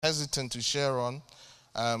hesitant to share on,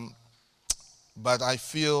 but I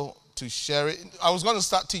feel to share it. I was going to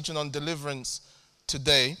start teaching on deliverance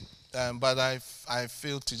today, but I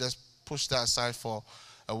feel to just push that aside for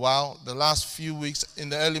a while. The last few weeks in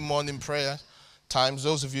the early morning prayer times,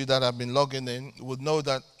 those of you that have been logging in would know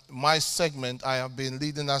that my segment, I have been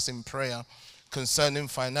leading us in prayer concerning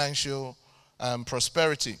financial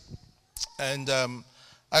prosperity. And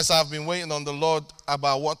as I've been waiting on the Lord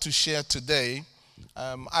about what to share today,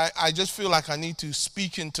 I just feel like I need to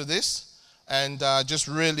speak into this and just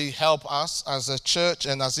really help us as a church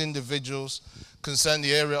and as individuals concerning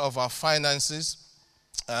the area of our finances.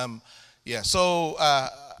 So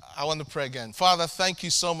I want to pray again. Father, thank you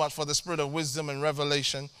so much for the spirit of wisdom and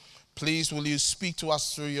revelation. Please, will you speak to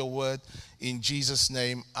us through your word in Jesus'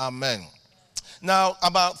 name, amen. Now,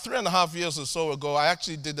 about 3.5 years or so ago, I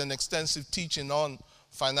actually did an extensive teaching on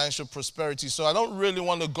financial prosperity. So I don't really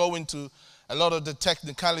want to go into a lot of the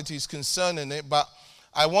technicalities concerning it, but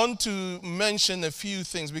I want to mention a few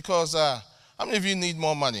things because how many of you need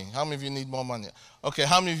more money? How many of you need more money? Okay,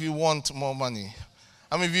 how many of you want more money?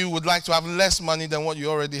 How many of you would like to have less money than what you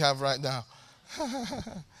already have right now?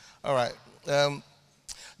 All right.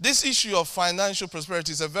 This issue of financial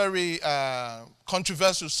prosperity is a very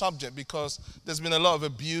controversial subject because there's been a lot of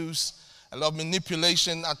abuse, a lot of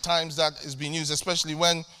manipulation at times that is being used, especially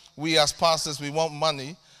when we as pastors, we want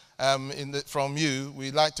money from you.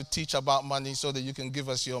 We like to teach about money so that you can give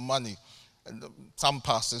us your money. And some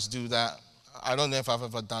pastors do that. I don't know if I've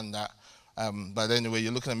ever done that. But anyway,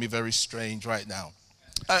 you're looking at me very strange right now.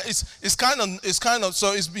 It's kind of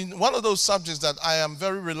so it's been one of those subjects that I am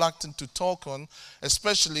very reluctant to talk on,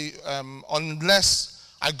 especially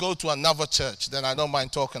unless I go to another church, then I don't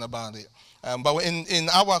mind talking about it. But in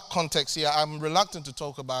our context here, I'm reluctant to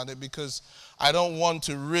talk about it because I don't want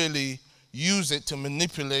to really use it to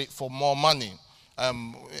manipulate for more money.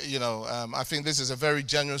 I think this is a very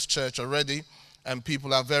generous church already, and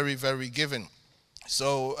people are very, very giving.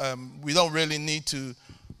 So we don't really need to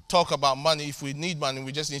talk about money. If we need money,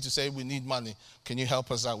 we just need to say we need money. Can you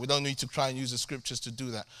help us out? We don't need to try and use the scriptures to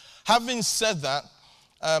do that. Having said that,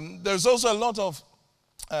 there's also a lot of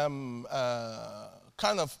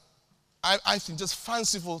I think just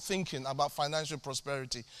fanciful thinking about financial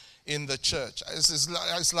prosperity in the church.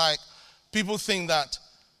 It's like people think that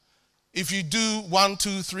if you do 1,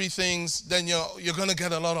 2, 3 things, then you're going to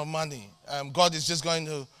get a lot of money. God is just going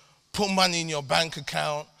to put money in your bank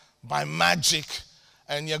account by magic,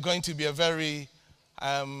 and you're going to be a very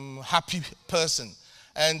happy person.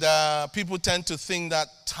 And people tend to think that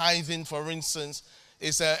tithing, for instance,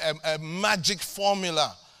 is a magic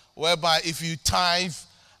formula whereby if you tithe,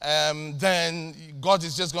 then God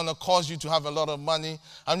is just going to cause you to have a lot of money.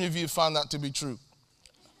 How many of you found that to be true?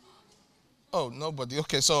 Oh, nobody.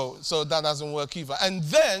 Okay, so that doesn't work either. And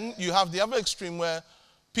then you have the other extreme where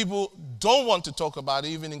people don't want to talk about it,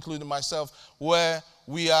 even including myself, where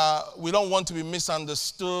we don't want to be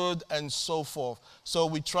misunderstood and so forth. So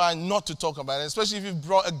we try not to talk about it, especially if you've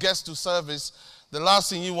brought a guest to service. The last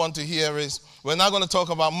thing you want to hear is, we're not going to talk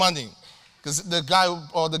about money. Because the guy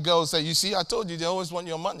or the girl will say, you see, I told you they always want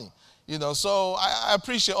your money. So I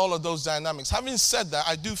appreciate all of those dynamics. Having said that,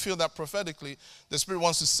 I do feel that prophetically, the Spirit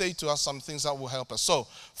wants to say to us some things that will help us. So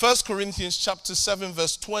 1 Corinthians chapter 7,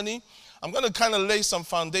 verse 20. I'm going to kind of lay some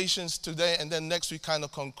foundations today and then next week kind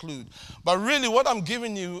of conclude. But really what I'm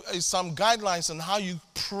giving you is some guidelines on how you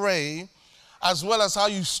pray as well as how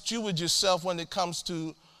you steward yourself when it comes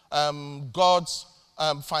to God's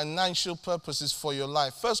financial purposes for your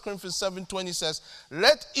life. 1 Corinthians 7:20 says,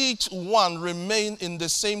 let each one remain in the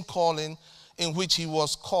same calling in which he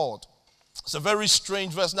was called. It's a very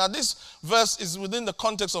strange verse. Now this verse is within the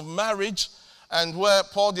context of marriage, and where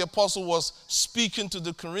Paul the Apostle was speaking to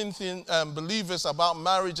the Corinthian believers about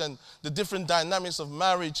marriage and the different dynamics of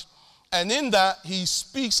marriage. And in that, he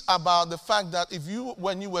speaks about the fact that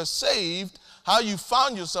when you were saved, how you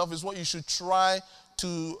found yourself is what you should try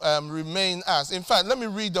to remain as. In fact, let me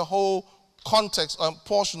read the whole context,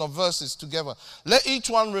 portion of verses together. Let each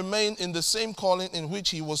one remain in the same calling in which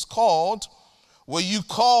he was called. Were you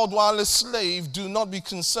called while a slave? Do not be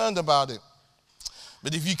concerned about it.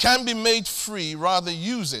 But if you can be made free, rather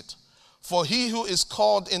use it. For he who is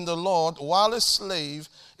called in the Lord while a slave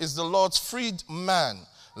is the Lord's freed man.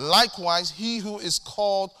 Likewise, he who is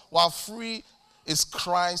called while free is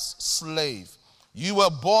Christ's slave. You were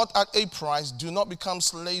bought at a price. Do not become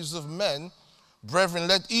slaves of men. Brethren,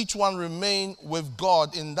 let each one remain with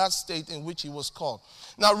God in that state in which he was called.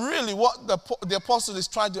 Now, really, what the apostle is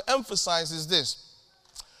trying to emphasize is this.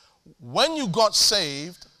 When you got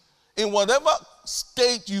saved, in whatever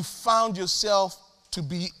state you found yourself to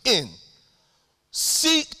be in,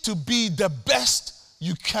 seek to be the best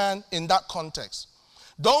you can in that context.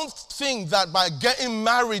 Don't think that by getting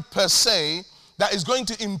married per se, that is going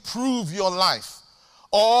to improve your life.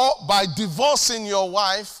 Or by divorcing your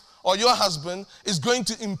wife or your husband is going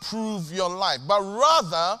to improve your life. But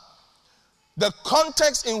rather, the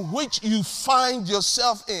context in which you find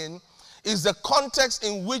yourself in is the context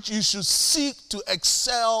in which you should seek to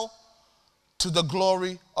excel to the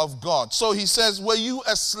glory of God. So he says, were you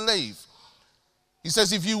a slave? He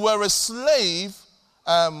says, if you were a slave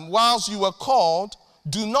whilst you were called,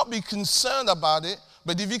 do not be concerned about it,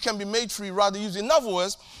 but if you can be made free, rather use it. In other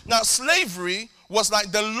words, now slavery was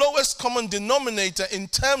like the lowest common denominator in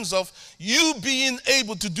terms of you being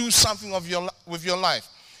able to do something with your life.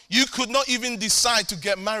 You could not even decide to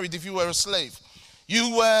get married if you were a slave.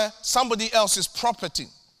 You were somebody else's property.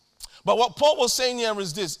 But what Paul was saying here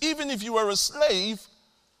is this: even if you were a slave,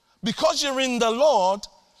 because you're in the Lord,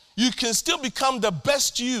 you can still become the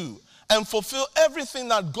best you and fulfill everything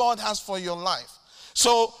that God has for your life.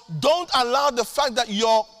 So don't allow the fact that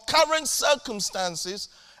your current circumstances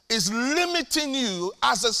is limiting you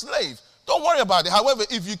as a slave. Don't worry about it. However,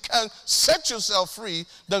 if you can set yourself free,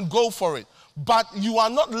 then go for it. But you are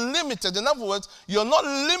not limited. In other words, you're not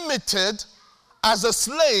limited as a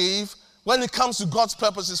slave when it comes to God's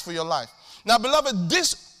purposes for your life. Now, beloved,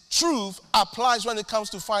 this truth applies when it comes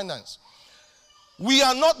to finance. We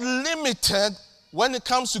are not limited when it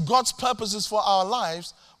comes to God's purposes for our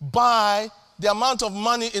lives by the amount of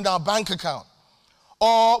money in our bank account,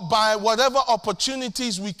 or by whatever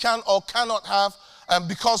opportunities we can or cannot have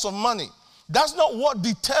because of money. That's not what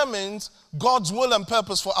determines God's will and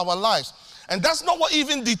purpose for our lives. And that's not what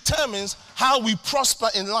even determines how we prosper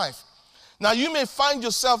in life. Now, you may find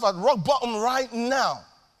yourself at rock bottom right now,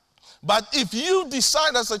 but if you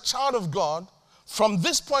decide as a child of God, from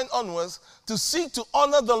this point onwards, to seek to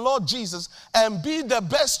honor the Lord Jesus and be the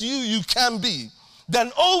best you can be,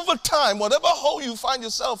 then over time, whatever hole you find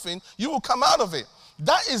yourself in, you will come out of it.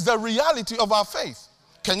 That is the reality of our faith.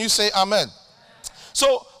 Can you say amen?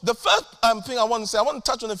 So the first thing I want to say, I want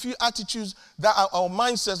to touch on a few attitudes that are our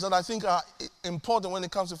mindsets that I think are important when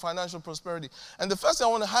it comes to financial prosperity. And the first thing I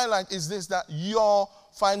want to highlight is this, that your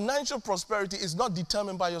financial prosperity is not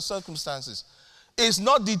determined by your circumstances. It's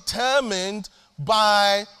not determined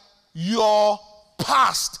by your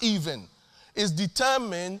past even. It's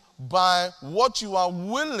determined by what you are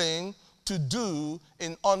willing to do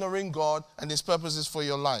in honoring God and His purposes for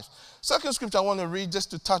your life. Second scripture I want to read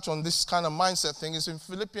just to touch on this kind of mindset thing is in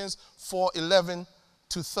Philippians 4:11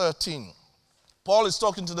 to 13. Paul is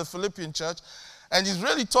talking to the Philippian church, and he's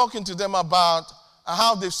really talking to them about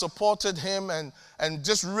how they've supported him and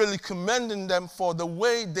just really commending them for the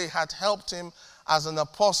way they had helped him as an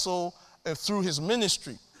apostle through his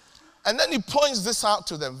ministry. And then he points this out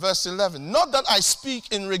to them, verse 11. Not that I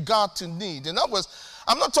speak in regard to need. In other words,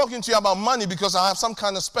 I'm not talking to you about money because I have some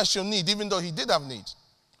kind of special need, even though he did have needs.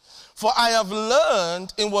 For I have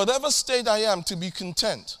learned in whatever state I am to be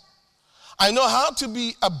content. I know how to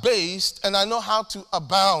be abased and I know how to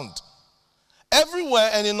abound. Everywhere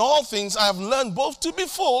and in all things I have learned both to be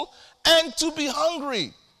full and to be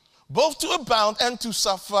hungry, both to abound and to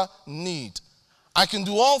suffer need. I can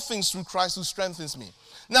do all things through Christ who strengthens me.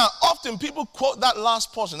 Now, often people quote that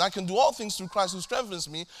last portion, I can do all things through Christ who strengthens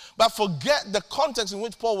me, but forget the context in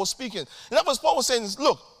which Paul was speaking. In other words, Paul was saying is,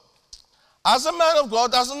 look, as a man of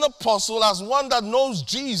God, as an apostle, as one that knows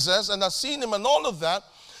Jesus and has seen him and all of that,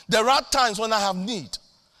 there are times when I have need.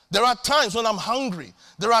 There are times when I'm hungry.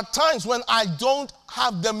 There are times when I don't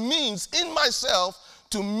have the means in myself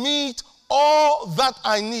to meet all that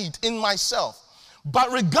I need in myself.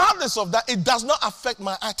 But regardless of that, it does not affect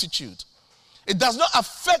my attitude. It does not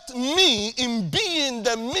affect me in being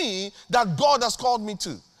the me that God has called me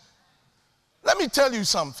to. Let me tell you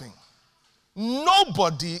something.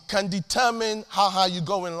 Nobody can determine how high you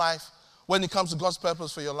go in life when it comes to God's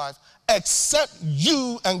purpose for your life except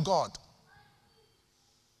you and God.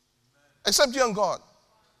 Except you and God.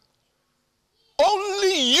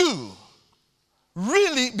 Only you.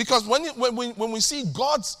 Really, because when we see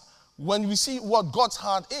what God's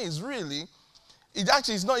heart is, really, it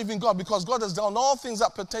actually is not even God, because God has done all things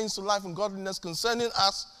that pertains to life and godliness concerning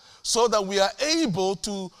us so that we are able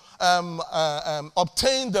to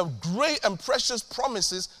obtain the great and precious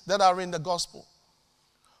promises that are in the gospel.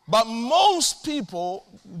 But most people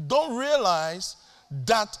don't realize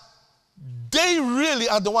that they really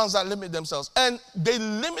are the ones that limit themselves. And they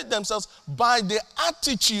limit themselves by the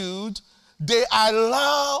attitude they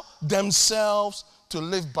allow themselves to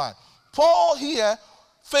live by. Paul here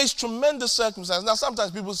faced tremendous circumstances. Now,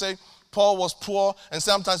 sometimes people say Paul was poor, and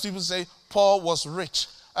sometimes people say Paul was rich.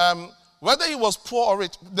 whether he was poor or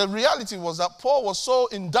rich, the reality was that Paul was so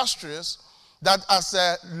industrious that as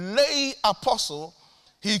a lay apostle,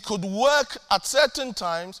 he could work at certain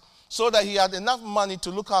times so that he had enough money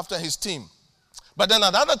to look after his team. But then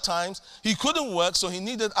at other times, he couldn't work, so he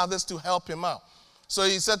needed others to help him out. So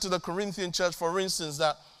he said to the Corinthian church, for instance,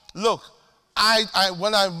 that, look,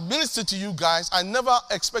 when I ministered to you guys, I never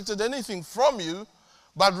expected anything from you,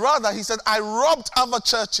 but rather, he said, I robbed other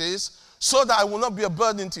churches so that I will not be a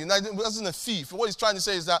burden to you. Now, he wasn't a thief. What he's trying to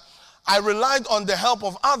say is that I relied on the help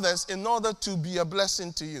of others in order to be a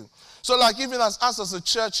blessing to you. So like even as us as a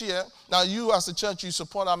church here, now you as a church, you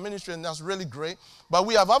support our ministry, and that's really great. But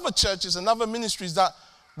we have other churches and other ministries that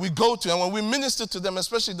we go to, and when we minister to them,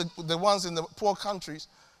 especially the ones in the poor countries,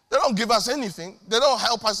 they don't give us anything. They don't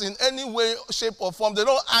help us in any way, shape, or form. They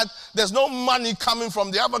don't add, there's no money coming from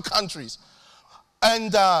the other countries.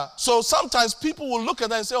 And so sometimes people will look at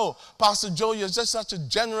that and say, oh, Pastor Joe, you're just such a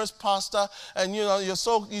generous pastor, and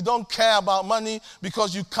you don't care about money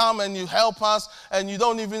because you come and you help us and you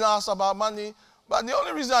don't even ask about money. But the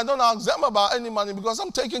only reason I don't ask them about any money because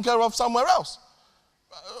I'm taken care of somewhere else.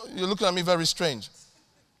 You're looking at me very strange.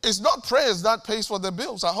 It's not prayers that pays for the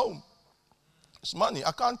bills at home. It's money.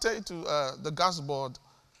 I can't tell you to the gas board,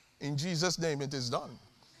 in Jesus' name it is done.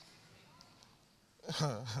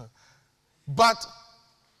 But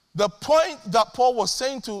the point that Paul was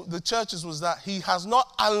saying to the churches was that he has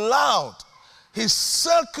not allowed his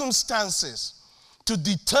circumstances to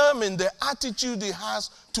determine the attitude he has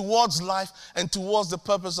towards life and towards the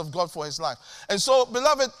purpose of God for his life. And so,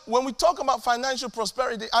 beloved, when we talk about financial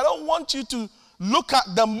prosperity, I don't want you to look at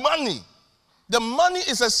the money. The money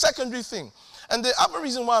is a secondary thing. And the other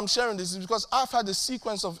reason why I'm sharing this is because I've had a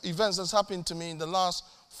sequence of events that's happened to me in the last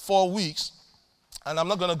 4 weeks. And I'm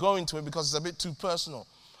not going to go into it because it's a bit too personal.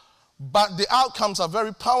 But the outcomes are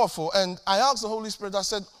very powerful. And I asked the Holy Spirit, I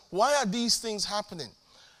said, why are these things happening?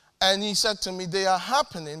 And he said to me, they are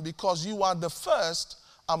happening because you are the first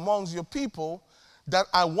amongst your people that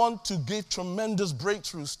I want to give tremendous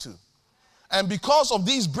breakthroughs to. And because of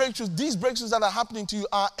these breakthroughs that are happening to you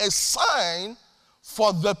are a sign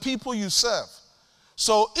for the people you serve.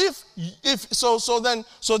 So then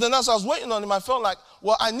as I was waiting on him, I felt like,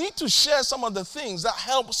 well, I need to share some of the things that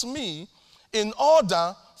helps me in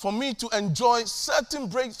order for me to enjoy certain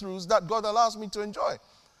breakthroughs that God allows me to enjoy.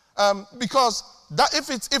 Because if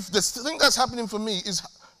the thing that's happening for me is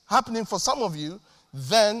happening for some of you,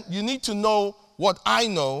 then you need to know what I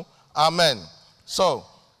know. Amen. So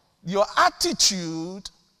your attitude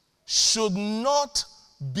should not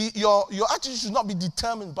be your attitude should not be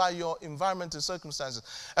determined by your environment and circumstances.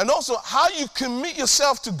 And also how you commit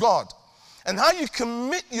yourself to God and how you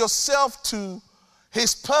commit yourself to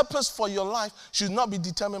his purpose for your life should not be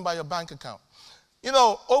determined by your bank account. You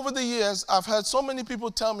know, over the years, I've heard so many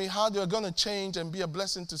people tell me how they're going to change and be a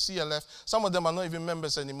blessing to CLF. Some of them are not even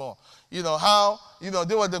members anymore. You know, how, they're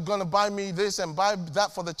going to buy me this and buy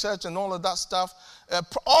that for the church and all of that stuff.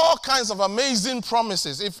 All kinds of amazing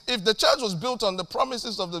promises. If the church was built on the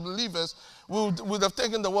promises of the believers, we would have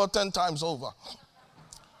taken the world 10 times over.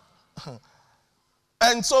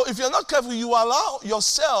 And so if you're not careful, you allow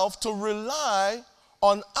yourself to rely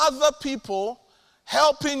on other people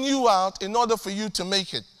helping you out in order for you to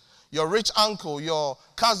make it. Your rich uncle, your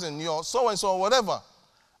cousin, your so-and-so, whatever.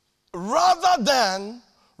 Rather than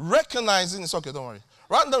recognizing, it's okay, don't worry.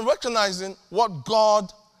 Rather than recognizing what God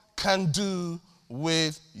can do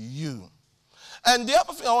with you. And the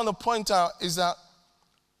other thing I want to point out is that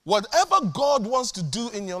whatever God wants to do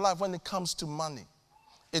in your life when it comes to money,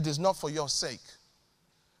 it is not for your sake.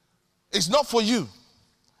 It's not for you.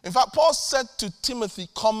 In fact, Paul said to Timothy,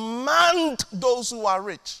 command those who are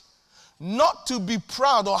rich not to be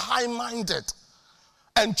proud or high-minded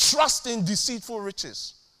and trust in deceitful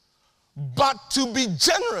riches, but to be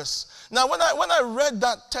generous. Now, when I read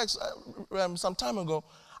that text some time ago,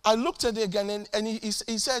 I looked at it again, and he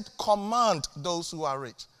said, command those who are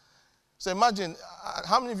rich. So imagine,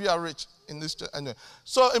 how many of you are rich in this church? Anyway,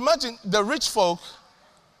 so imagine the rich folk.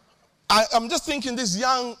 I'm just thinking this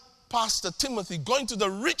young Pastor Timothy going to the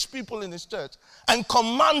rich people in his church and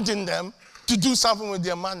commanding them to do something with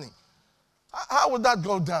their money. How would that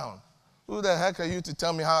go down? Who the heck are you to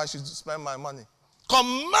tell me how I should spend my money?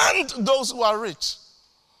 Command those who are rich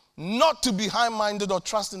not to be high-minded or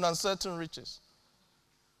trust in uncertain riches.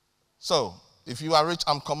 So, if you are rich,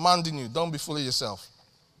 I'm commanding you. Don't be fooling yourself.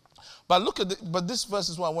 But but this verse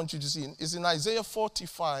is what I want you to see. It's in Isaiah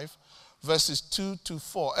 45, verses 2 to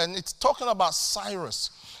 4. And it's talking about Cyrus.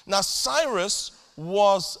 Now, Cyrus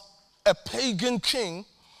was a pagan king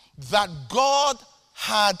that God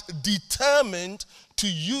had determined to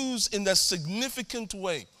use in a significant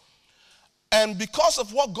way. And because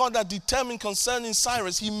of what God had determined concerning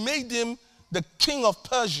Cyrus, he made him the king of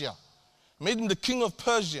Persia. Made him the king of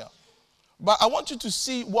Persia. But I want you to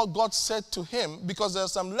see what God said to him, because there are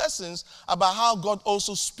some lessons about how God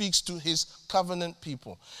also speaks to his covenant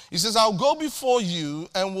people. He says, I'll go before you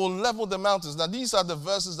and will level the mountains. Now, these are the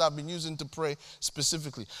verses I've been using to pray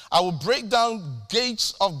specifically. I will break down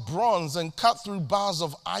gates of bronze and cut through bars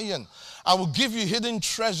of iron. I will give you hidden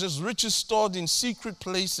treasures, riches stored in secret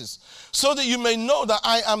places, so that you may know that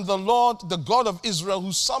I am the Lord, the God of Israel,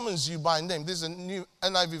 who summons you by name. This is a new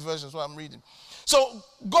NIV version, is what I'm reading. So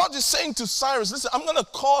God is saying to Cyrus, listen, I'm going to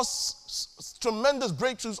cause tremendous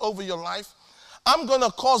breakthroughs over your life. I'm going to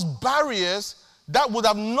cause barriers that would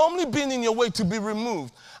have normally been in your way to be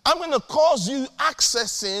removed. I'm going to cause you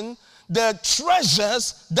accessing the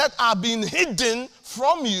treasures that are being hidden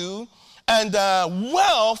from you and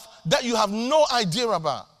wealth that you have no idea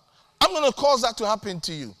about. I'm going to cause that to happen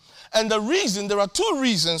to you. And there are two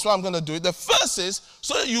reasons why I'm going to do it. The first is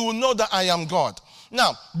so that you will know that I am God.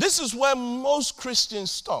 Now, this is where most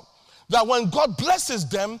Christians stop. That when God blesses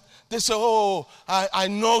them, they say, oh, I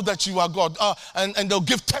know that you are God. And they'll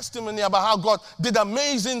give testimony about how God did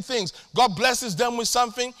amazing things. God blesses them with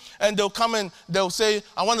something, and they'll come and they'll say,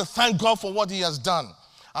 I want to thank God for what he has done.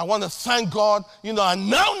 I want to thank God. I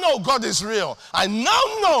now know God is real. I now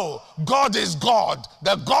know God is God.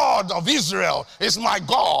 The God of Israel is my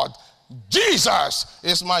God. Jesus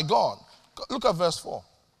is my God. Look at verse 4.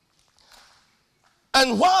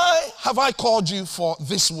 And why have I called you for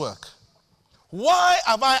this work? Why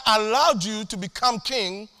have I allowed you to become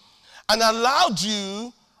king and allowed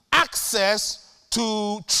you access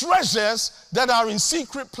to treasures that are in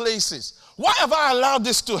secret places? Why have I allowed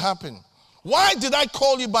this to happen? Why did I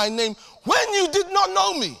call you by name when you did not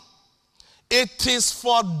know me? It is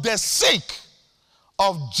for the sake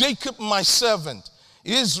of Jacob, my servant,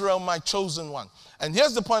 Israel, my chosen one. And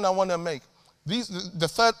here's the point I want to make. The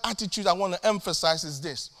third attitude I want to emphasize is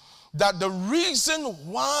this, that the reason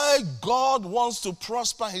why God wants to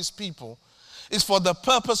prosper his people is for the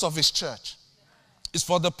purpose of his church. It's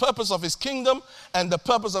for the purpose of his kingdom and the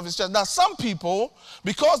purpose of his church. Now, some people,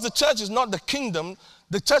 because the church is not the kingdom,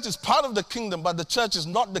 the church is part of the kingdom, but the church is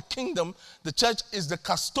not the kingdom. The church is the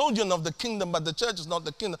custodian of the kingdom, but the church is not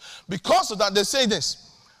the kingdom. Because of that, they say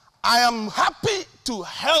this, I am happy to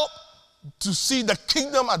help to see the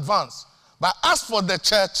kingdom advance. But as for the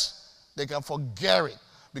church, they can forget it.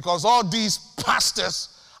 Because all these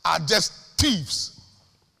pastors are just thieves.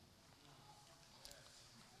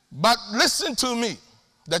 But listen to me.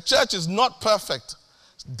 The church is not perfect.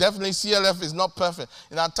 Definitely CLF is not perfect.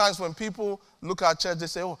 And at times when people look at church, they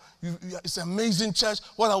say, oh, it's an amazing church.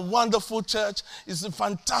 What a wonderful church. It's a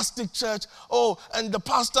fantastic church. Oh, and the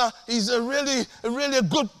pastor, he's a really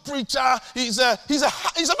good preacher. He's a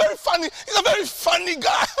very funny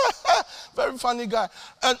guy. Very funny guy.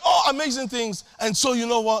 And all amazing things. And so you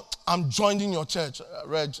know what? I'm joining your church.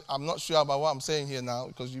 Reg, I'm not sure about what I'm saying here now,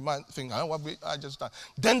 because you might think, I just done.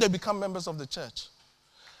 Then they become members of the church.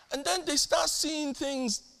 And then they start seeing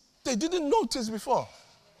things they didn't notice before.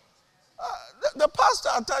 The pastor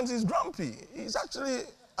at times is grumpy.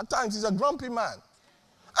 At times he's a grumpy man.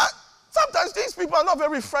 Sometimes these people are not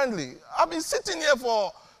very friendly. I've been sitting here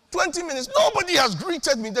for 20 minutes. Nobody has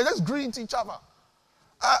greeted me. They just greet each other.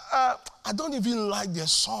 I don't even like their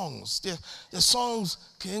songs. Their songs,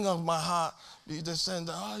 King of My Heart,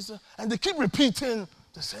 and they keep repeating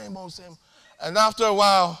the same old same. And after a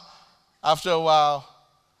while,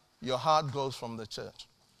 your heart goes from the church.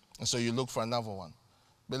 And so you look for another one.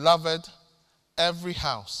 Beloved, every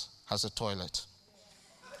house has a toilet.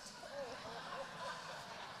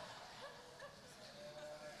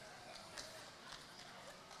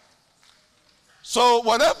 So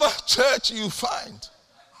whatever church you find,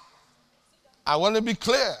 I want to be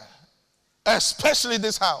clear, especially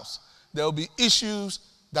this house, there will be issues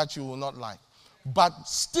that you will not like. But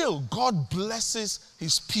still, God blesses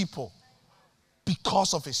his people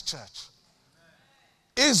because of his church.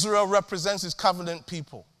 Israel represents his covenant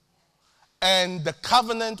people. And the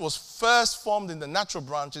covenant was first formed in the natural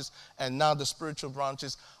branches, and now the spiritual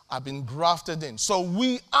branches have been grafted in. So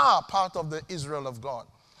we are part of the Israel of God.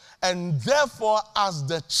 And therefore, as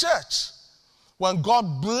the church, when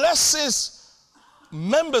God blesses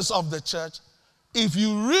members of the church, if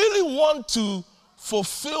you really want to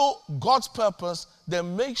fulfill God's purpose,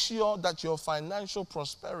 then make sure that your financial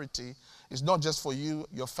prosperity is not just for you,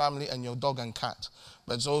 your family, and your dog and cat,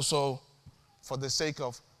 but it's also for the sake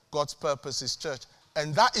of God's purpose, his church.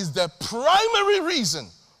 And that is the primary reason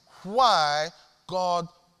why God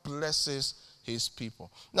blesses his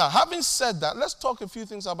people. Now, having said that, let's talk a few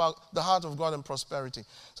things about the heart of God and prosperity.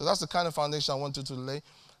 So that's the kind of foundation I wanted to lay.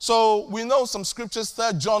 So we know some scriptures,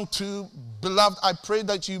 3 John 2, beloved, I pray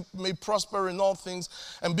that you may prosper in all things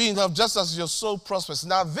and be in health just as your soul prospers.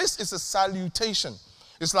 Now, this is a salutation.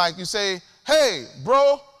 It's like you say, hey,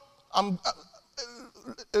 bro,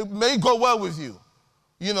 it may go well with you,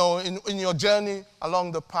 you know, in your journey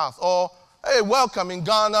along the path. Or, hey, welcome in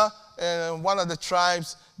Ghana, and one of the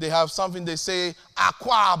tribes, they have something they say,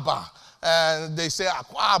 Akwaba. And they say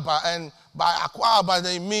Akwaba, and by Akwaba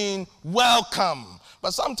they mean welcome.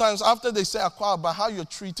 But sometimes after they say Akwaba, how you're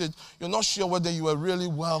treated, you're not sure whether you were really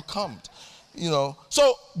welcomed. You know.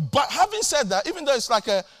 So, but having said that, even though it's like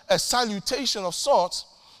a salutation of sorts,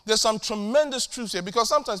 there's some tremendous truth here. Because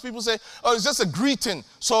sometimes people say, oh, it's just a greeting.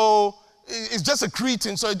 So it's just a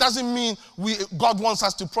greeting. So it doesn't mean God wants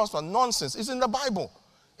us to prosper. Nonsense. It's in the Bible.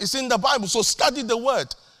 It's in the Bible. So study the word.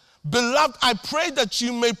 Beloved, I pray that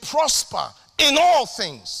you may prosper in all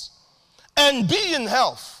things and be in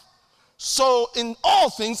health. So in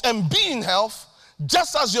all things and be in health,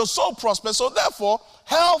 just as your soul prospers. So therefore,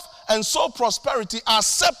 health and soul prosperity are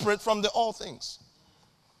separate from the all things.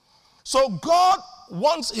 So God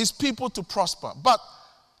wants his people to prosper. But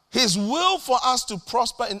his will for us to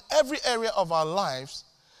prosper in every area of our lives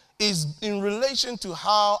is in relation to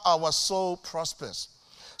how our soul prospers.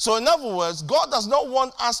 So in other words, God does not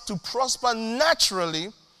want us to prosper naturally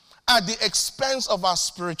at the expense of our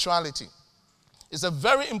spirituality. It's a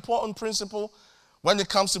very important principle when it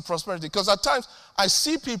comes to prosperity. Because at times, I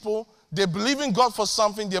see people, they believe in God for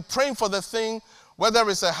something, they're praying for the thing, whether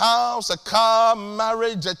it's a house, a car,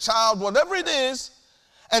 marriage, a child, whatever it is.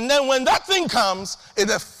 And then when that thing comes, it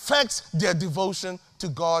affects their devotion to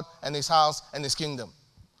God and his house and his kingdom.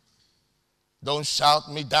 Don't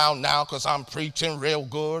shout me down now because I'm preaching real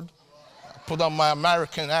good. Put on my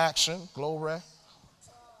American accent. Glory.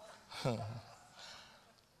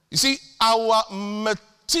 You see, our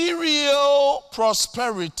material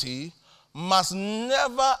prosperity must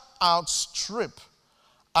never outstrip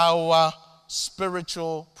our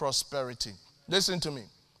spiritual prosperity. Listen to me.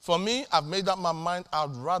 For me, I've made up my mind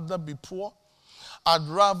I'd rather be poor. I'd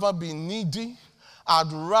rather be needy.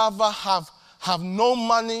 I'd rather have no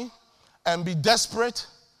money and be desperate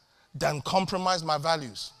than compromise my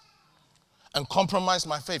values and compromise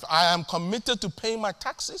my faith. I am committed to paying my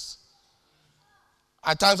taxes.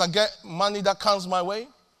 At times I get money that comes my way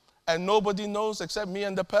and nobody knows except me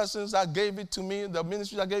and the persons that gave it to me, the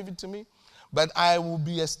ministry that gave it to me. But I will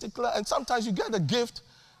be a stickler. And sometimes you get a gift.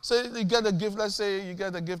 Say you get a gift, let's say you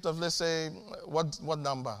get a gift of, let's say, what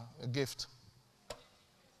number? A gift?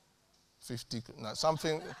 50, no,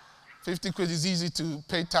 something. 50 quid is easy to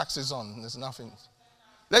pay taxes on. There's nothing.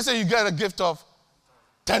 Let's say you get a gift of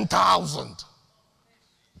 10,000.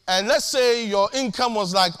 And let's say your income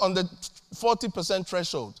was like on the 40%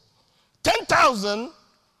 threshold. 10,000,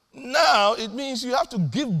 now it means you have to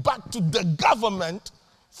give back to the government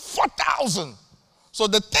 4,000. So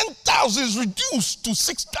the 10,000 is reduced to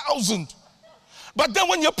 6,000. But then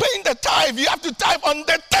when you're paying the tithe, you have to tithe on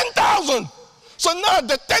the 10,000. So now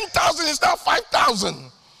the 10,000 is now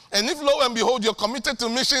 5,000. And if lo and behold, you're committed to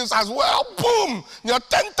missions as well, boom, your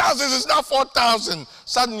 10,000 is now 4,000.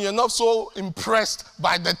 Suddenly you're not so impressed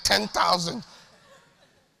by the 10,000.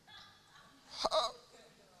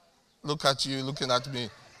 Look at you looking at me.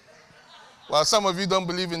 Well, some of you don't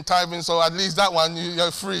believe in tithing, so at least that one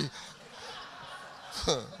you're free.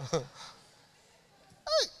 Hey.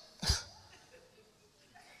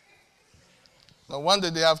 No wonder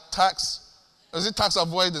they have tax. Is it tax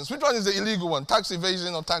avoidance? Which one is the illegal one? Tax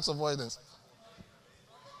evasion or tax avoidance?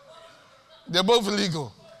 They're both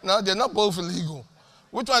illegal. No, they're not both illegal.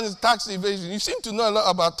 Which one is tax evasion? You seem to know a lot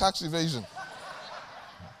about tax evasion.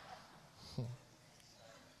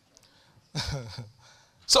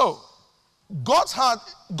 So, God's heart,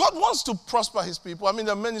 God wants to prosper his people. I mean,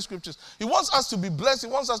 there are many scriptures. He wants us to be blessed.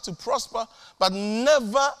 He wants us to prosper, but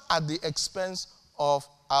never at the expense of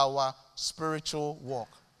our spiritual walk.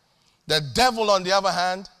 The devil, on the other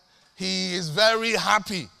hand, he is very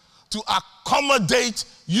happy to accommodate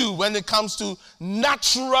you when it comes to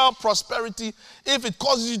natural prosperity if it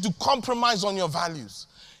causes you to compromise on your values.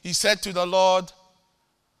 He said to the Lord,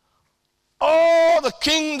 all the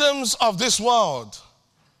kingdoms of this world,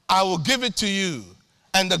 I will give it to you,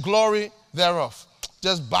 and the glory thereof.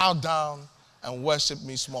 Just bow down and worship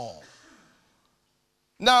me small.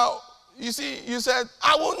 Now, you see, you said,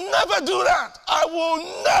 I will never do that. I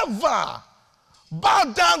will never bow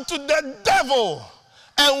down to the devil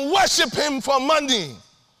and worship him for money.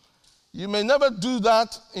 You may never do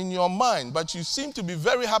that in your mind, but you seem to be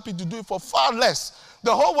very happy to do it for far less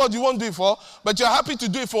The whole world you won't do it for, but you're happy to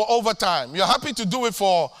do it for overtime. You're happy to do it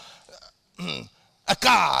for a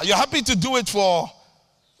car. You're happy to do it for,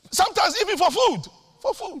 sometimes even for food.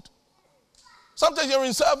 For food. Sometimes you're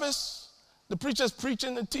in service, the preacher's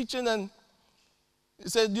preaching and teaching, and he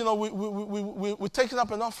said, we're taking up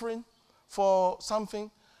an offering for something.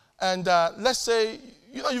 And let's say,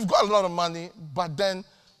 you've got a lot of money, but then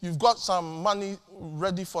you've got some money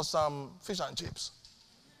ready for some fish and chips.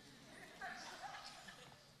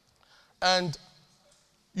 And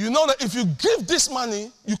you know that if you give this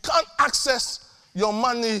money, you can't access your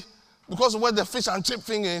money because of where the fish and chip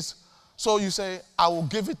thing is. So you say, I will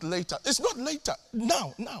give it later. It's not later.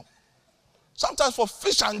 Now. Sometimes for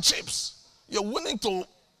fish and chips, you're willing to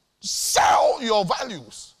sell your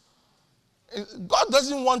values. God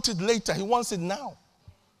doesn't want it later. He wants it now.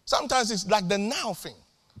 Sometimes it's like the now thing.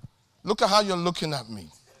 Look at how you're looking at me.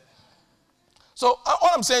 So all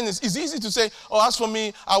I'm saying is, it's easy to say, as for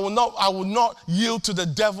me, I will not yield to the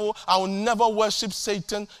devil. I will never worship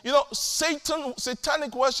Satan.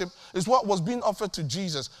 Satanic worship is what was being offered to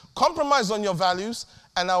Jesus. Compromise on your values,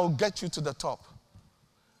 and I will get you to the top.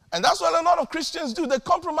 And that's what a lot of Christians do. They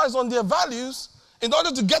compromise on their values in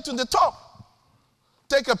order to get to the top.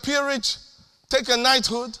 Take a peerage, take a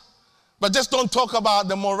knighthood, but just don't talk about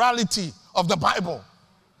the morality of the Bible.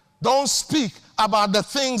 Don't speak about the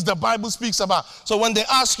things the Bible speaks about. So when they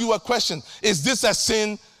ask you a question, is this a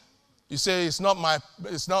sin? You say,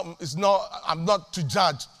 I'm not to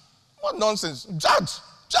judge. What nonsense.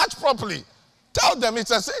 Judge properly. Tell them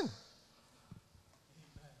it's a sin.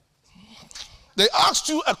 They asked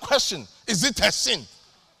you a question, is it a sin?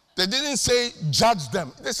 They didn't say judge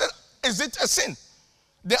them. They said, is it a sin?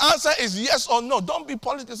 The answer is yes or no. Don't be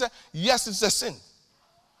political. Say, yes, it's a sin.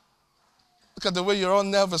 Look at the way you're all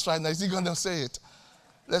nervous right now. Is he going to say it?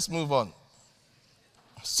 Let's move on.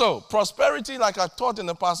 So, prosperity, like I taught in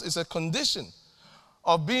the past, is a condition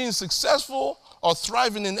of being successful or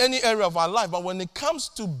thriving in any area of our life. But when it comes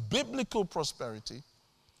to biblical prosperity,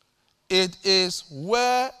 it is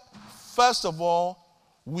where, first of all,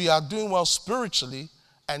 we are doing well spiritually,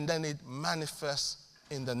 and then it manifests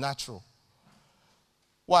in the natural.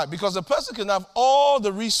 Why? Because a person can have all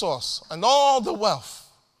the resource and all the wealth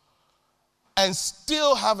and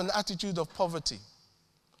still have an attitude of poverty.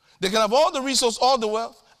 They can have all the resource, all the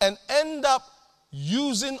wealth, and end up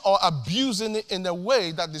using or abusing it in a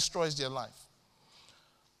way that destroys their life.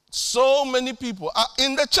 So many people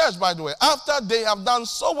in the church, by the way, after they have done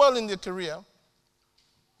so well in their career,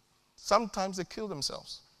 sometimes they kill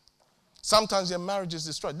themselves. Sometimes their marriage is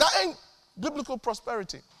destroyed. That ain't biblical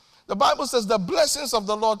prosperity. The Bible says the blessings of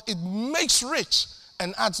the Lord, it makes rich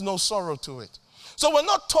and adds no sorrow to it. So we're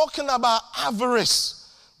not talking about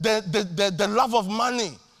avarice, the love of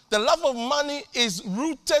money. The love of money is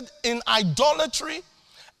rooted in idolatry,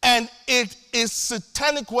 and it is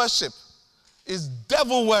satanic worship. It's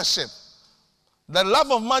devil worship. The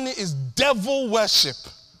love of money is devil worship.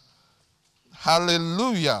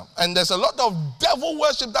 Hallelujah. And there's a lot of devil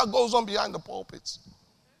worship that goes on behind the pulpits.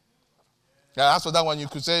 Yeah, that's for that one you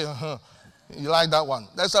could say, you like that one.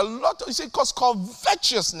 There's a lot, you see, because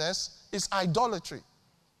covetousness is idolatry.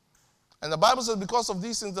 And the Bible says because of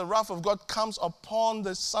these things, the wrath of God comes upon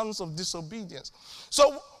the sons of disobedience.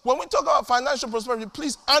 So when we talk about financial prosperity,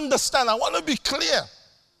 please understand, I want to be clear.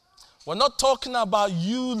 We're not talking about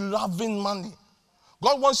you loving money.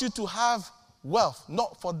 God wants you to have wealth,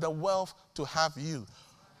 not for the wealth to have you.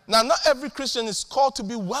 Now, not every Christian is called to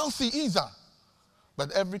be wealthy either,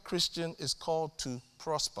 but every Christian is called to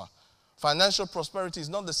prosper. Financial prosperity is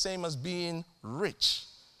not the same as being rich.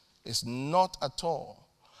 It's not at all.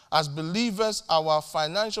 As believers, our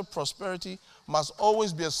financial prosperity must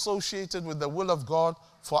always be associated with the will of God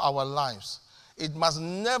for our lives. It must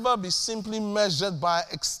never be simply measured by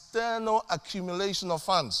external accumulation of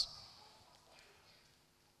funds.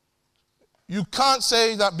 You can't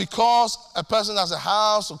say that because a person has a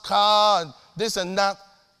house, a car, and this and that,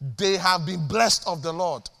 they have been blessed of the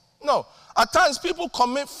Lord. No. At times, people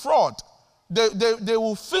commit fraud. They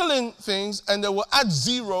will fill in things and they will add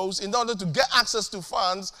zeros in order to get access to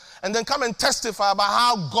funds and then come and testify about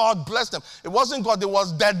how God blessed them. It wasn't God, it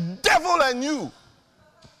was the devil and you.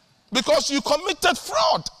 Because you committed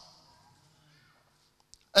fraud.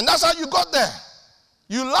 And that's how you got there.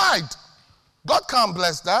 You lied. God can't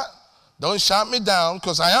bless that. Don't shout me down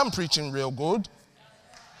because I am preaching real good.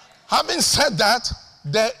 Having said that,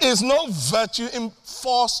 there is no virtue in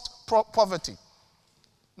forced poverty.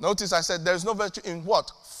 Notice I said there is no virtue in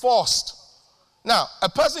what? Forced. Now, a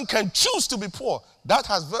person can choose to be poor. That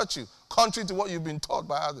has virtue, contrary to what you've been taught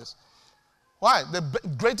by others. Why? The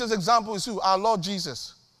greatest example is who? Our Lord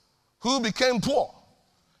Jesus, who became poor.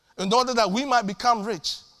 in order that we might become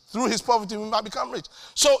rich. Through his poverty, we might become rich.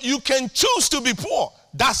 So you can choose to be poor.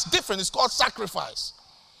 That's different. It's called sacrifice.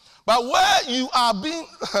 But where you are being,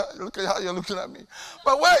 look at how you're looking at me.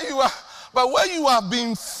 But where you are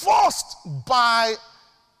being forced by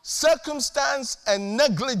circumstance and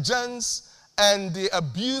negligence and the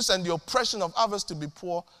abuse and the oppression of others to be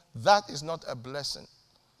poor, that is not a blessing.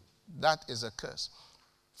 That is a curse.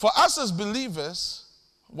 For us as believers,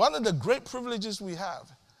 one of the great privileges we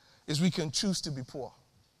have is we can choose to be poor.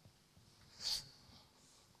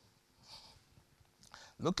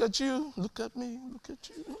 Look at you, look at me, look at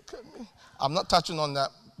you, look at me. I'm not touching on that,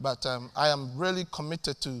 but I am really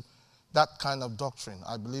committed to that kind of doctrine.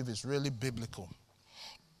 I believe it's really biblical.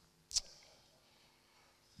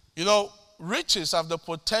 You know, riches have the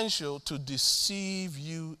potential to deceive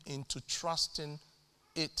you into trusting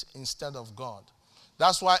it instead of God.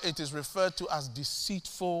 That's why it is referred to as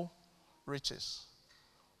deceitful riches.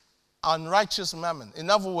 Unrighteous mammon.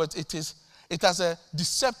 In other words, it has a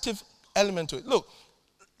deceptive element to it. Look,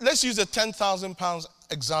 let's use a 10,000 pounds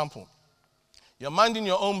example. You're minding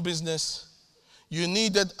your own business. You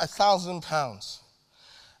needed 1,000 pounds.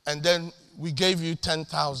 And then we gave you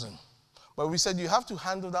 10,000. But we said you have to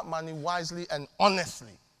handle that money wisely and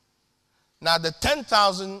honestly. Now the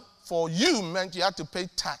 10,000 for you meant you had to pay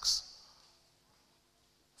tax.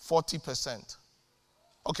 40%.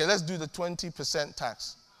 Okay, let's do the 20%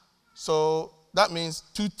 tax. So that means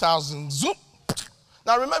 2,000. Zoom.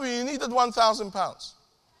 Now remember, you needed 1,000 pounds.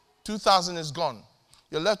 2,000 is gone.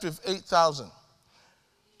 You're left with 8,000.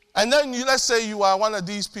 And then let's say you are one of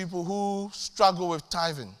these people who struggle with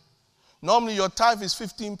tithing. Normally your tithe is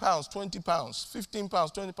 15 pounds, 20 pounds, 15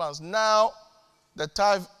 pounds, 20 pounds. Now the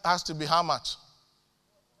tithe has to be how much?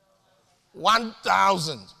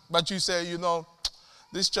 1,000. But you say, you know,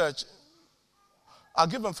 this church, I'll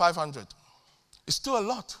give them 500. It's still a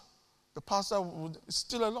lot. The pastor would, it's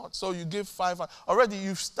still a lot. So you give 500. Already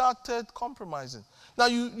you've started compromising. Now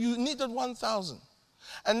you needed 1,000.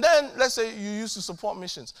 And then let's say you used to support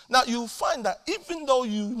missions. Now you find that even though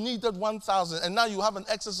you needed 1,000 and now you have an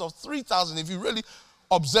excess of 3,000, if you really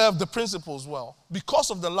observe the principles well,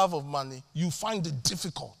 because of the love of money, you find it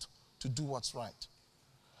difficult to do what's right.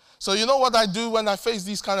 So you know what I do when I face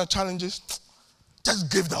these kind of challenges?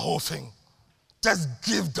 Just give the whole thing. Just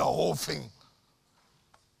give the whole thing.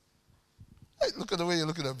 Hey, look at the way you're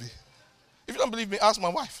looking at me. If you don't believe me, ask my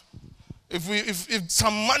wife. If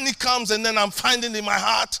some money comes and then I'm finding in my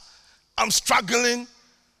heart, I'm struggling,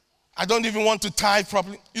 I don't even want to tithe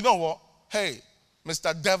properly. You know what? Hey,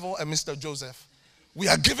 Mr. Devil and Mr. Joseph, we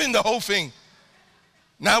are giving the whole thing.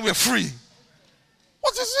 Now we're free.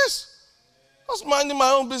 What is this? I was minding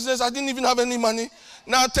my own business. I didn't even have any money.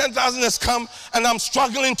 Now 10,000 has come and I'm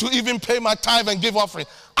struggling to even pay my tithe and give offering.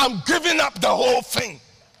 I'm giving up the whole thing.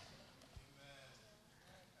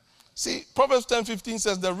 See, Proverbs 10:15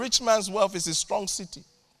 says, the rich man's wealth is a strong city.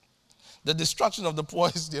 The destruction of the poor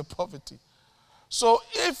is their poverty. So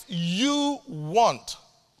if you want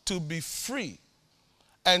to be free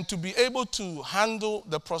and to be able to handle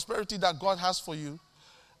the prosperity that God has for you,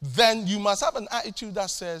 then you must have an attitude that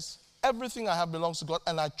says, everything I have belongs to God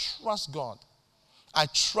and I trust God. I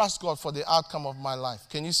trust God for the outcome of my life.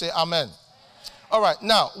 Can you say amen? All right,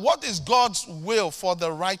 now, what is God's will for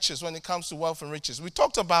the righteous when it comes to wealth and riches? We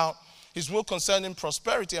talked about his will concerning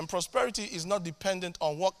prosperity, and prosperity is not dependent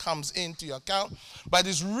on what comes into your account, but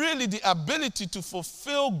it's really the ability to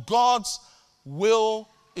fulfill God's will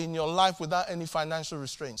in your life without any financial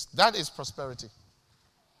restraints. That is prosperity.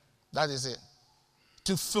 That is it.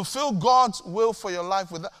 To fulfill God's will for your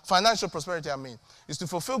life without financial prosperity, is to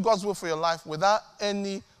fulfill God's will for your life without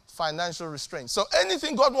any financial restraints. So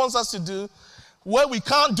anything God wants us to do, where we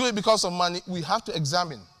can't do it because of money, we have to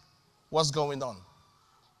examine what's going on.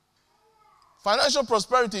 Financial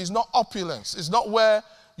prosperity is not opulence. It's not where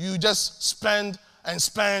you just spend and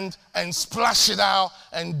splash it out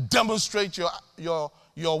and demonstrate your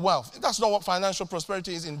wealth. That's not what financial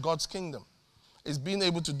prosperity is in God's kingdom. It's being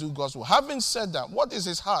able to do God's will. Having said that, what is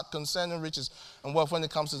his heart concerning riches and wealth when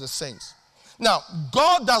it comes to the saints? Now,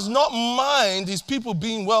 God does not mind his people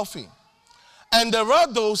being wealthy. And there are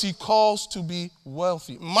those he calls to be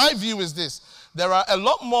wealthy. My view is this. There are a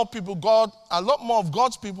lot more of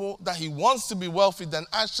God's people that he wants to be wealthy than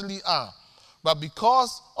actually are. But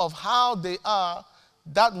because of how they are,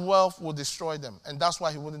 that wealth will destroy them. And that's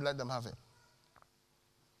why he wouldn't let them have it.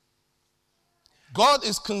 God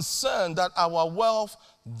is concerned that our wealth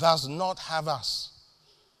does not have us.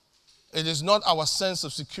 It is not our sense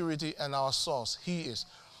of security and our source. He is.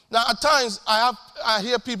 Now, at times, I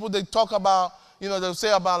hear people, they talk about, they'll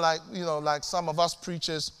say about like some of us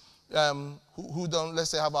preachers, who don't,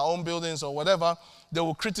 let's say, have our own buildings or whatever, they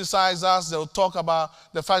will criticize us. They'll talk about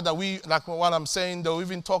the fact that we, like what I'm saying, they'll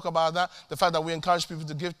even talk about that, the fact that we encourage people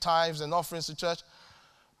to give tithes and offerings to church.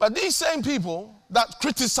 But these same people that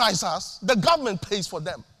criticize us, the government pays for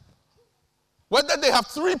them. Whether they have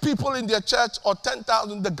 3 people in their church or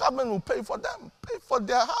 10,000, the government will pay for them, pay for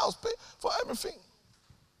their house, pay for everything.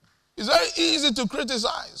 It's very easy to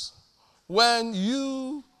criticize when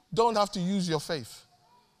you don't have to use your faith.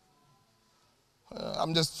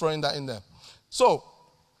 I'm just throwing that in there. So,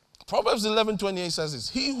 Proverbs 11:28 says this: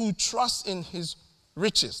 he who trusts in his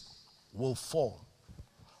riches will fall,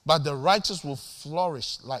 but the righteous will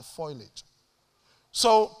flourish like foliage.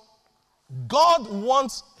 So, God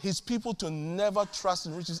wants his people to never trust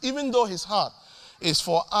in riches, even though his heart is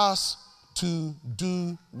for us to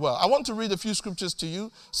do well. I want to read a few scriptures to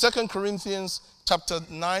you. 2 Corinthians chapter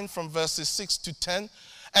 9 from verses 6 to 10.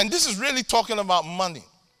 And this is really talking about money.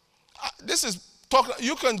 This is talking,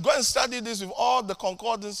 you can go and study this with all the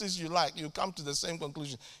concordances you like. You come to the same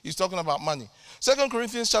conclusion. He's talking about money. 2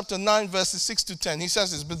 Corinthians chapter 9 verses 6 to 10. He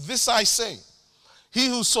says this: but this I say, he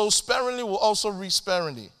who sows sparingly will also reap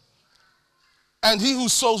sparingly, and he who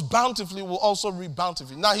sows bountifully will also reap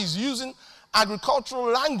bountifully. Now he's using agricultural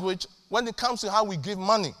language when it comes to how we give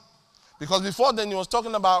money. Because before then he was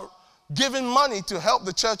talking about giving money to help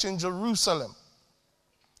the church in Jerusalem.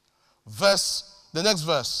 The next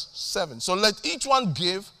verse, 7. So let each one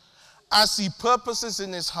give as he purposes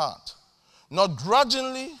in his heart, not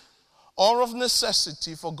grudgingly or of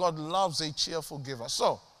necessity, for God loves a cheerful giver.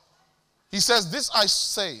 So he says, this I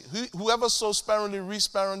say, whoever sows sparingly reaps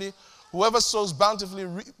sparingly, whoever sows bountifully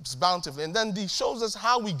reaps bountifully. And then he shows us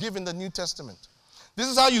how we give in the New Testament. This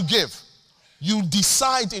is how you give. You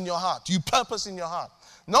decide in your heart. You purpose in your heart.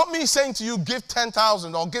 Not me saying to you, give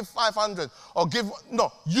 10,000 or give 500 or give,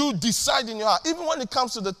 no. You decide in your heart. Even when it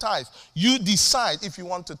comes to the tithe, you decide if you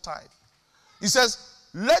want to tithe. He says,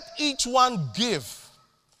 let each one give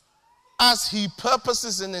as he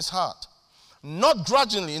purposes in his heart, not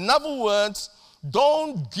grudgingly. In other words,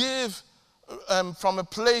 don't give from a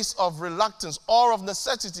place of reluctance or of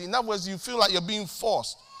necessity. In other words, you feel like you're being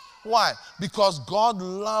forced. Why? Because God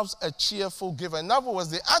loves a cheerful giver. In other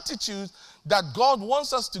words, the attitude that God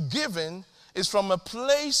wants us to give in is from a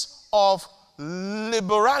place of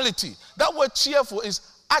liberality. That word cheerful is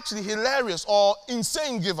actually hilarious or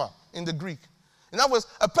insane giver in the Greek. In other words,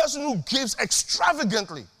 a person who gives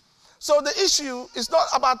extravagantly. So the issue is not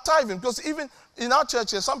about tithing, because even in our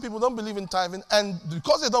church here, some people don't believe in tithing, and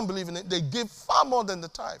because they don't believe in it, they give far more than the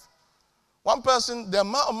tithe. One person, the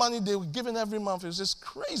amount of money they were giving every month, it was just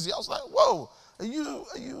crazy. I was like, whoa, are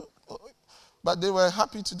you? But they were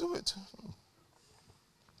happy to do it.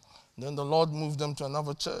 Then the Lord moved them to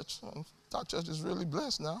another church. And that church is really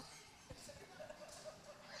blessed now.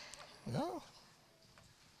 Yeah.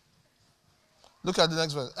 Look at the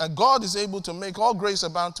next verse. And God is able to make all grace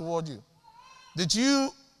abound toward you, that you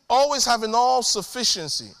always having all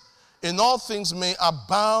sufficiency in all things may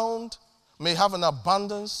abound, may have an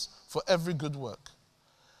abundance for every good work.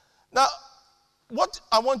 Now, what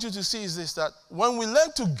I want you to see is this, that when we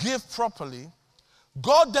learn to give properly,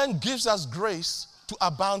 God then gives us grace to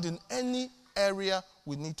abound in any area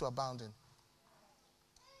we need to abound in.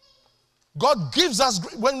 God gives us,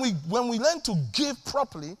 when we learn to give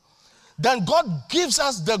properly, then God gives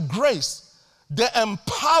us the grace, the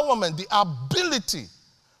empowerment, the ability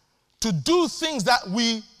to do things that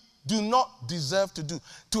we do not deserve to do,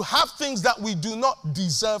 to have things that we do not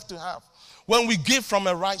deserve to have, when we give from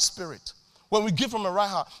a right spirit, when we give from a right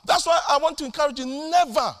heart. That's why I want to encourage you,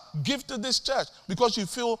 never give to this church because you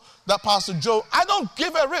feel that Pastor Joe, I don't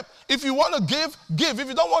give a rip. If you want to give, give. If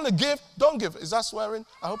you don't want to give, don't give. Is that swearing?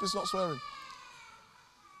 I hope it's not swearing.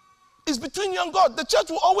 It's between you and God. The church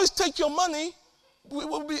will always take your money.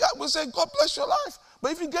 We'll say, God bless your life.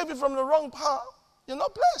 But if you gave it from the wrong part, you're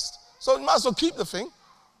not blessed. So you might as well keep the thing.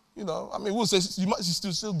 You know, I mean, we'll say you might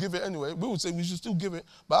still give it anyway. We would say we should still give it.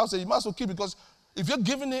 But I'll say you might as well keep it, because if you're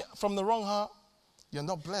giving it from the wrong heart, you're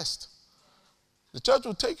not blessed. The church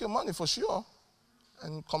will take your money for sure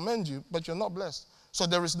and commend you, but you're not blessed. So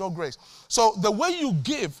there is no grace. So the way you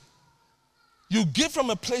give from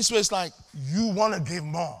a place where it's like you want to give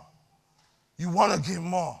more. You want to give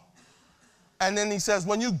more. And then he says,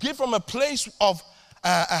 when you give from a place of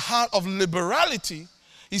a heart of liberality,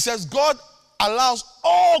 he says, God allows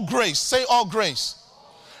all grace. Say all grace.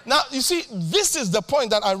 Now, you see, this is the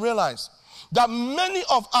point that I realize, that many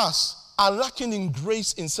of us are lacking in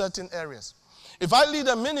grace in certain areas. If I lead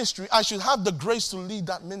a ministry, I should have the grace to lead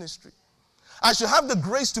that ministry. I should have the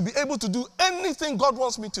grace to be able to do anything God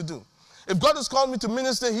wants me to do. If God has called me to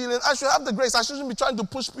minister healing, I should have the grace. I shouldn't be trying to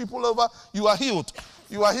push people over. You are healed.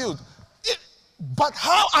 You are healed. But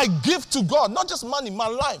how I give to God, not just money, my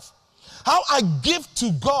life, how I give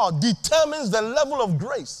to God determines the level of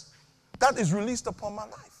grace that is released upon my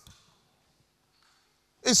life.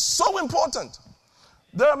 It's so important.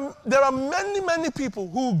 There are many people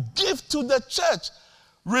who give to the church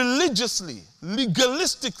religiously,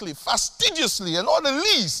 legalistically, fastidiously, and all the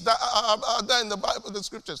leaves that are there in the Bible, the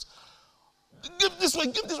scriptures. Give this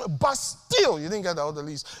way, but still, you didn't get all the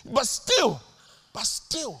leaves, but still,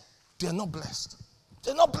 they're not blessed.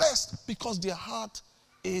 They're not blessed because their heart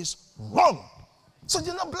is wrong. So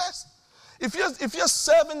they're not blessed. If you're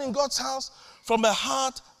serving in God's house from a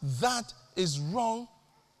heart that is wrong,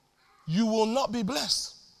 you will not be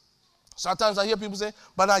blessed. Sometimes I hear people say,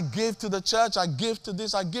 but I gave to the church, I give to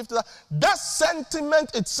this, I give to that. That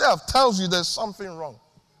sentiment itself tells you there's something wrong.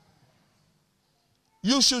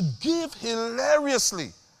 You should give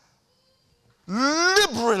hilariously,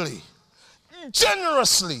 liberally,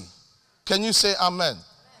 generously. Can you say amen?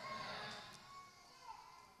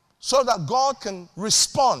 So that God can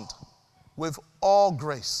respond with all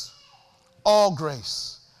grace. All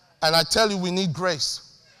grace. And I tell you, we need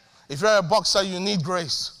grace. If you're a boxer, you need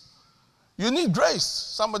grace. You need grace.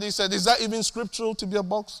 Somebody said, is that even scriptural to be a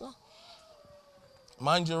boxer?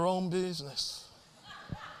 Mind your own business.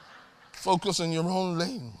 Focus on your own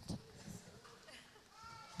lane.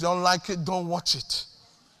 Don't like it, don't watch it.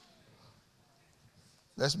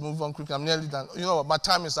 Let's move on quickly. I'm nearly done. You know what? My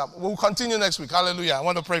time is up. We'll continue next week. Hallelujah. I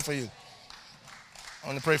want to pray for you.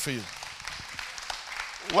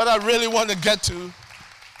 What I really want to get to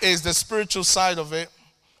is the spiritual side of it.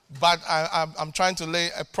 But I'm trying to lay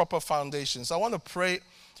a proper foundation. So I want to pray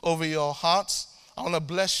over your hearts. I want to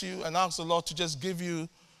bless you and ask the Lord to just give you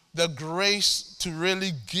the grace to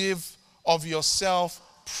really give of yourself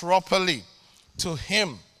properly to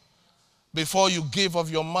Him before you give of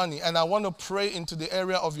your money. And I want to pray into the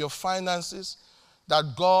area of your finances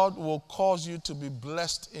that God will cause you to be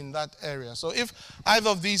blessed in that area. So if either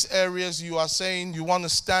of these areas you are saying you want to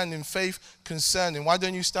stand in faith concerning, why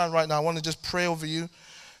don't you stand right now? I want to just pray over you.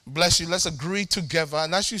 Bless you. Let's agree together.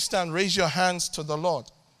 And as you stand, raise your hands to the Lord.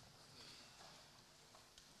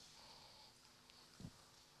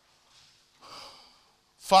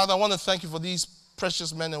 Father, I want to thank you for these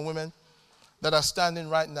precious men and women that are standing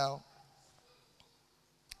right now.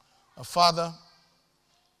 Father,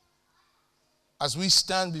 as we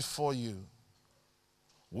stand before you,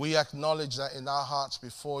 we acknowledge that in our hearts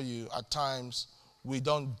before you, at times, we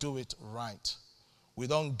don't do it right. We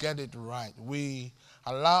don't get it right. We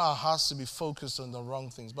allow our hearts to be focused on the wrong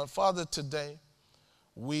things. But Father, today,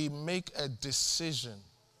 we make a decision,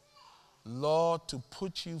 Lord, to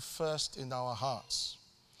put you first in our hearts.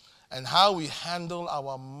 And how we handle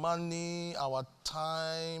our money, our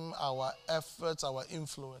time, our efforts, our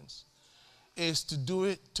influence is to do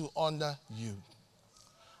it to honor you.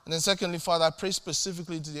 And then secondly, Father, I pray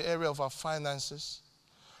specifically to the area of our finances.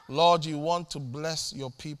 Lord, you want to bless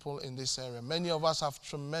your people in this area. Many of us have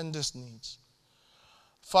tremendous needs.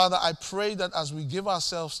 Father, I pray that as we give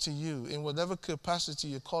ourselves to you in whatever capacity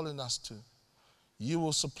you're calling us to, you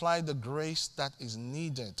will supply the grace that is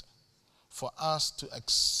needed for us to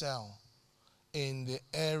excel in the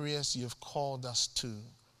areas you've called us to.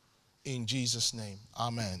 In Jesus' name,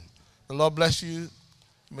 amen. The Lord bless you. You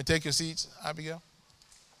may take your seats, Abigail.